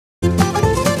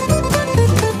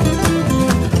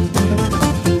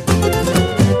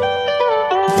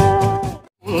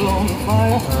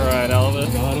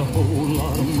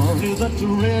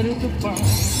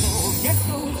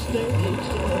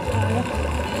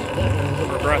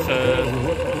Progressive.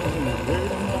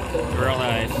 Real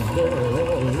nice.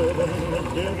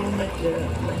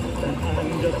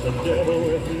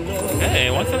 Hey,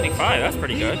 175, that's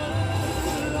pretty good.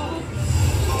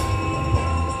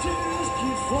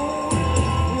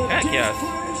 Heck yes.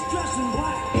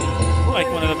 Like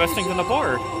one of the best things on the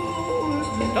board.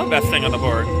 The best thing on the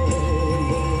board.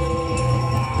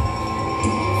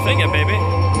 Sing it, baby.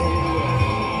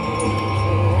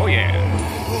 Oh yeah.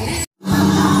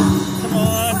 Come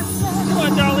on. Come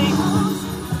on, Dolly.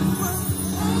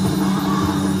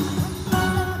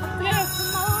 Yeah.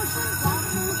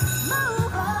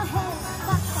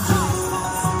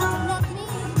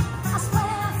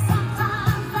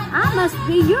 I must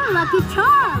be your lucky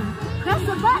charm. Press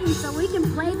the button so we can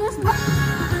play this.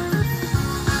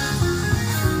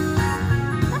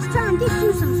 Let's try and get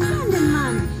you some spending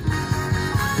money.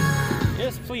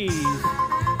 Yes, please.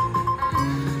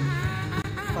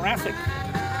 Classic.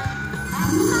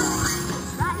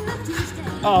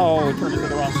 Oh, we turned into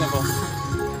the wrong symbol.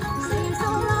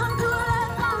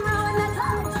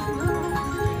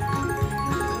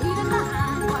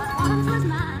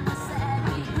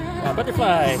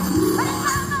 Butterfly.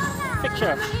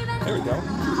 Picture. There we go.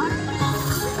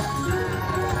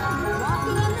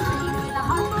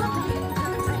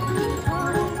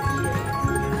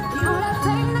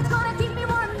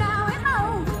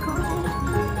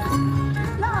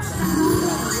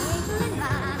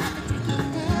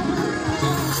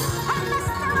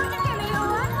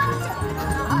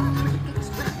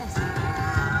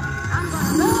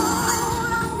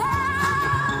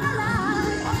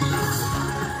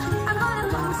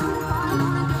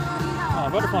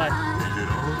 Butterfly.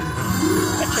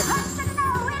 Picture.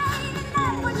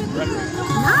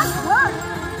 Nice work.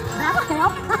 That'll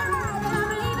help.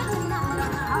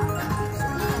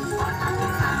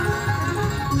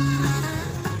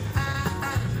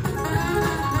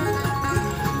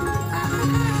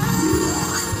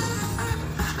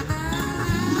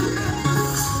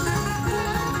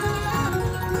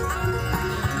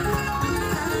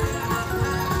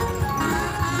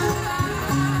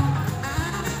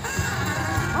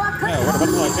 No, what a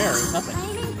butterfly there? Nothing.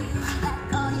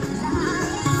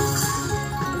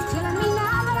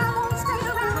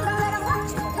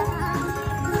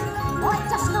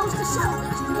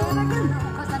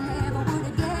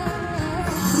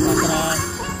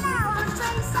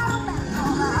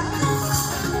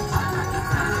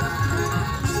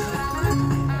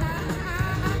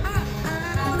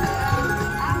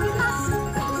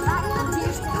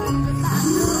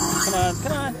 Come on,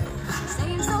 come on.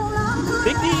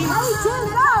 Big D. Hey, go.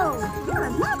 You're a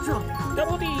natural.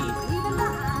 Double D.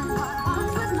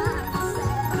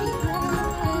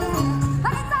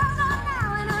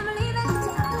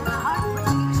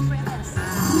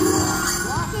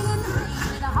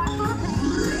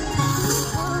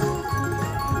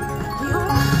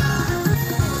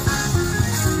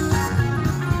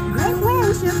 Great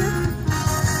win, sugar.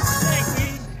 Thanks, D.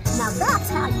 Now that's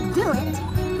how you do it.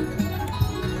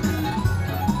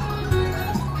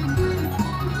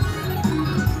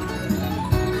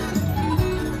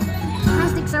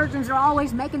 Surgeons are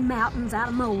always making mountains out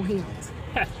of molehills.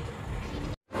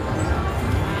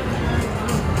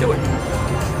 Do it.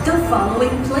 The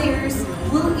following players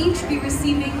will each be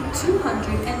receiving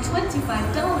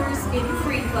 $225 in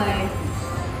free play.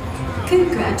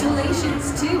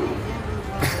 Congratulations to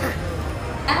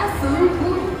Afu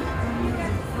Wu,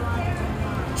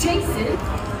 Jason,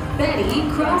 Betty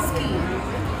Krosky,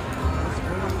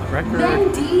 Record.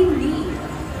 Mandy Lee,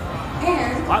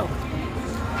 and Wow.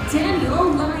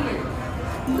 Daniel Lyon.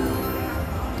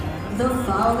 The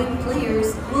following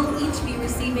players will each be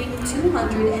receiving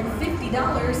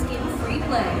 $250 in free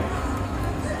play.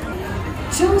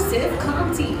 Joseph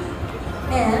Conti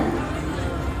and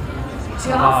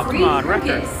Joffrey come on,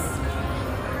 record. Burgess.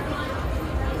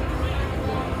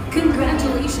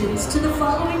 Congratulations to the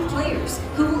following players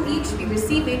who will each be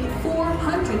receiving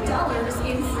 $400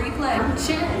 in free play.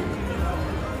 Chen,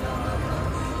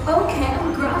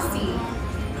 Ocam Grassi,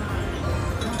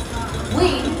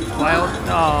 Wayne Wild.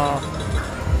 Oh.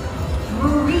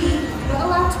 Marie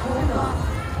Bellatorno,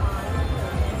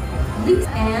 Lisa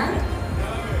and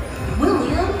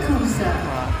William Kusa.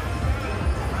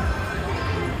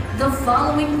 The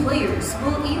following players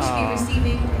will each be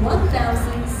receiving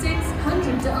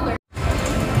 $1,600.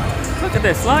 Look at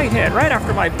this slide hit right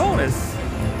after my bonus.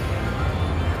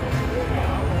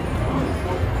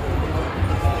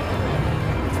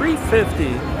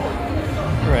 $350.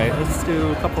 All right, let's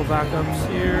do a couple backups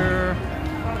here.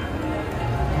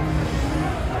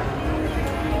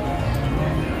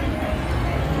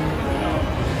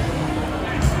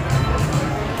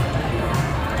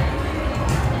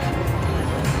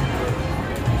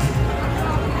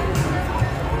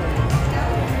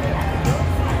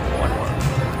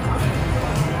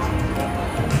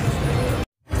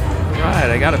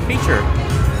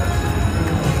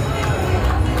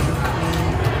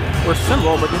 reverse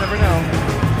symbol, but you never know.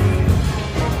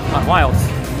 Come on, Wilds.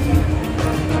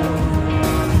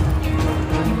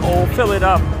 Oh, fill it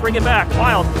up. Bring it back.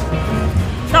 Wild.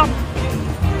 Chop.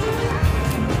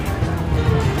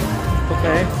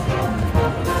 Okay.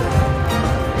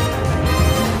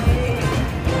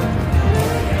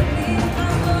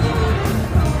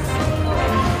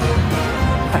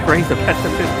 I raised the pet to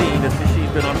 15. This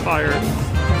machine's been on fire.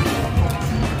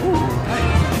 Ooh,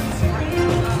 nice.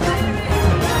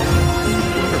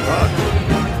 $100.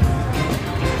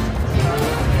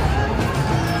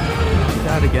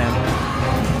 That again.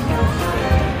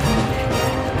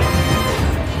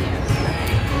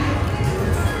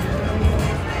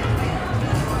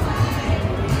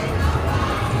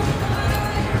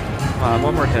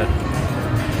 One more hit.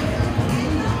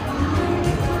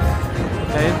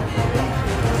 Okay.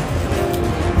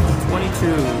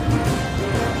 22.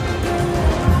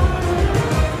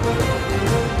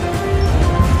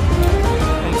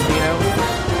 Thanks, Dino.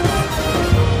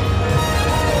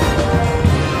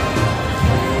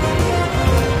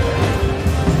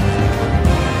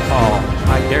 Oh, I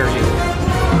dare you.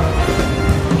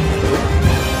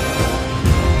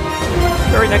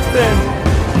 Very next spin.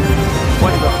 $20.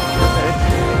 Okay.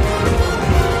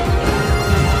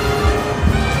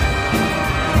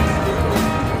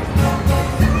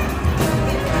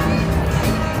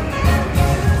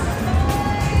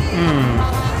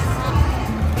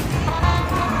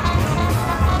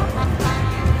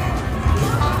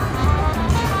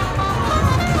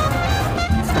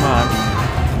 Come on.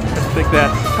 That's a big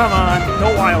bet. Come on. No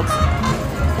wilds.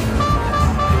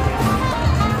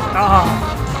 Ah.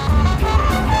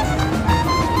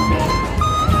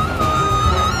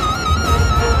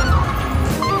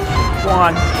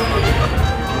 One.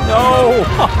 No!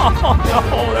 No!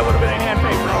 That would have been a hand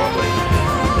fake probably.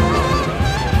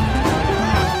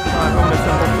 Come on, bonus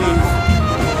symbol, please.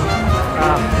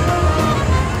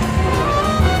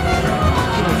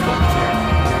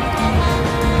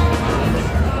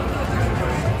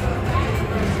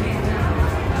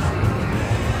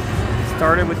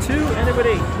 Started with 2, ended with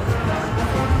 8.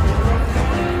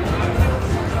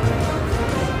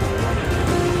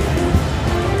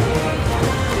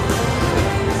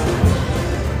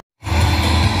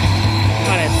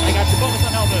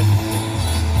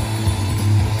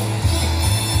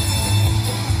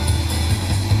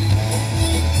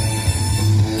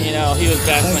 He was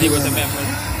best when he was a member.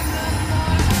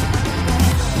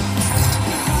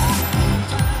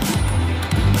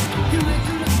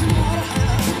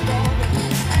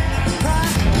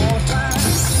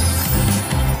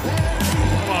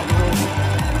 Come on, bro.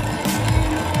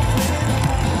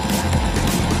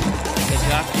 Good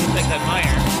job. You take that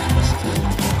Meyer.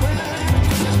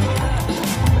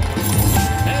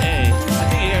 Hey, I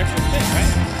think he actually fit,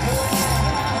 right?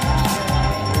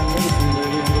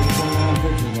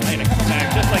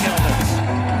 Just like Elvis.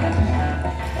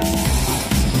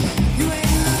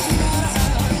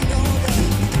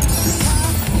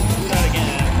 Do that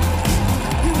again.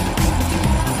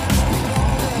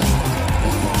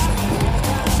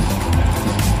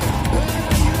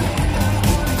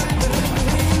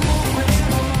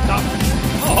 Stop.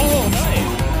 Oh, nice.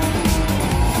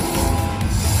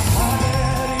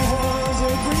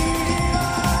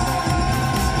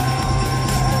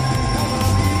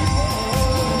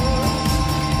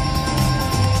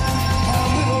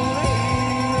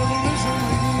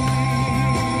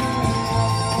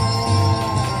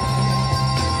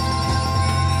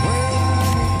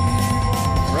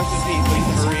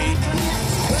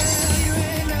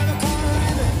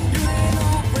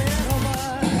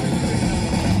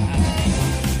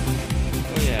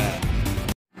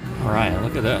 Alright,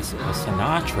 look at this. A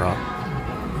Sinatra.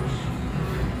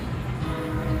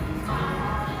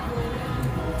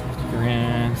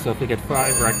 $50,000. So if we get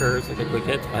 5 records, like a quick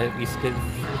hit, I at least get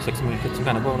 6 and we get some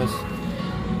kind of bonus.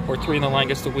 Or 3 in the line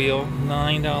gets the wheel.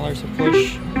 $9 a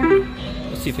push.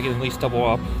 Let's see if we can at least double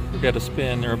up. We get a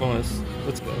spin or a bonus.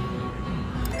 Let's go.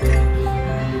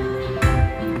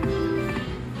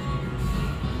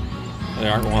 They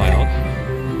aren't wild.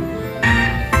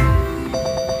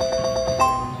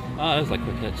 Oh, that was like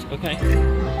quick hits. Okay.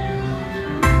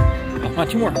 Oh, come on,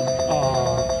 2 more.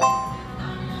 Oh.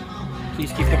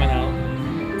 Please keep coming out.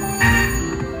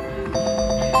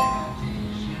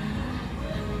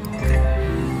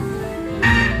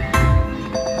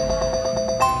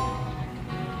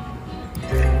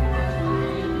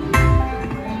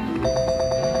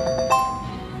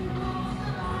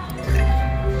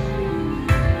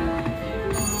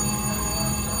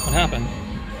 What happened?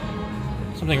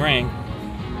 Something rang.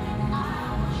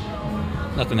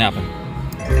 Nothing happened.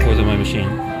 It wasn't my machine.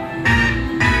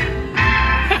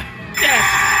 Ha!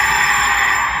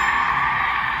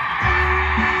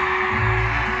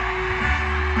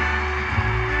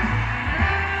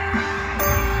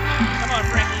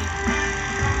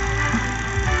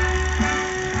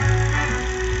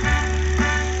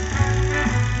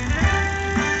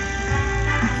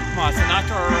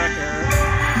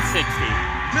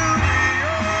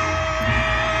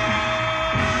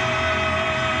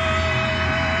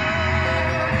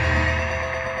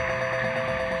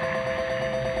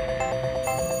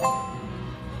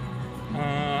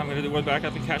 one back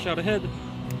up and cash out ahead.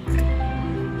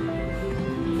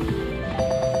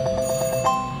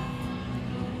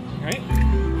 All right.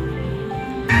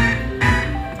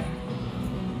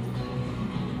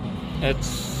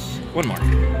 That's one more.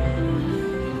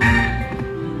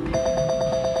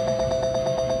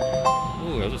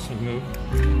 Ooh, that was a smooth move.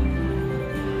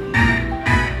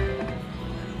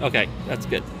 Okay, that's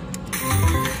good.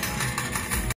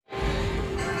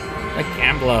 A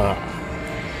gambler.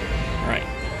 All right,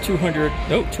 200.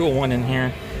 Nope, 201 in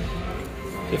here.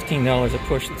 $15 a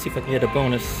push. Let's see if I can get a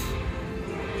bonus.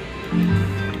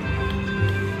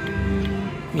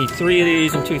 Need 3 of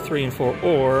these and 2, 3, and 4,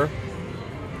 or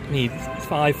need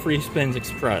 5 free spins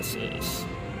expresses.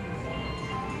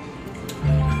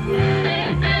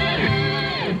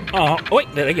 Oh,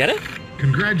 wait, did I get it?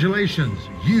 Congratulations,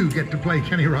 you get to play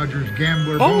Kenny Rogers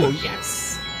Gambler Oh, Bonus.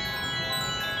 yes.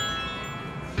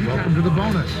 Welcome to the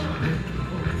bonus.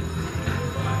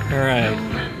 All right.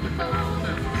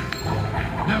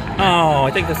 Oh,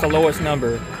 I think that's the lowest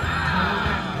number.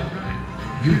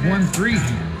 You've won 3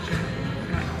 hands.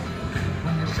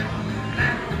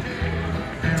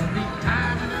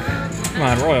 Come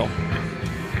on, Royal.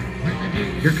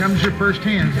 Here comes your first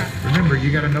hand. Remember,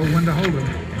 you got to know when to hold them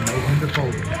and know when to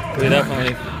fold them. We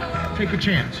definitely. Take a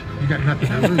chance. You got nothing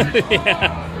to lose.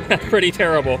 Yeah, that's pretty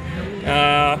terrible.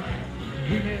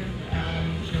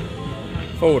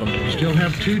 Fold them. You still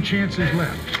have 2 chances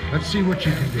left. Let's see what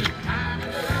you can do.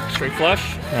 Straight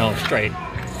flush? No, straight.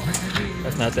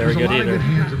 That's not very There's good a lot either. of good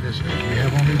hands in this game. You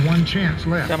have only 1 chance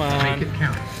left. Come on. Make it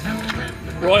count.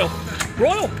 Royal.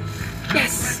 Royal.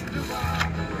 Yes.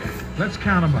 Let's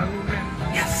count them up.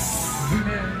 Yes.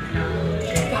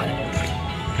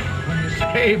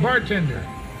 Hey, bartender.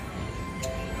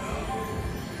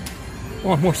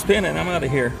 One more spin and I'm out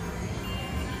of here.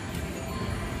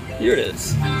 Here it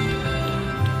is.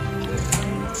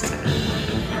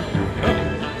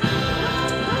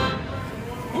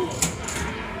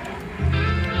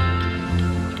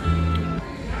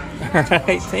 All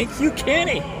right, thank you,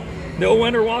 Kenny. Know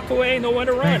when to walk away, know when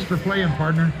to run. Thanks for playing,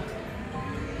 partner.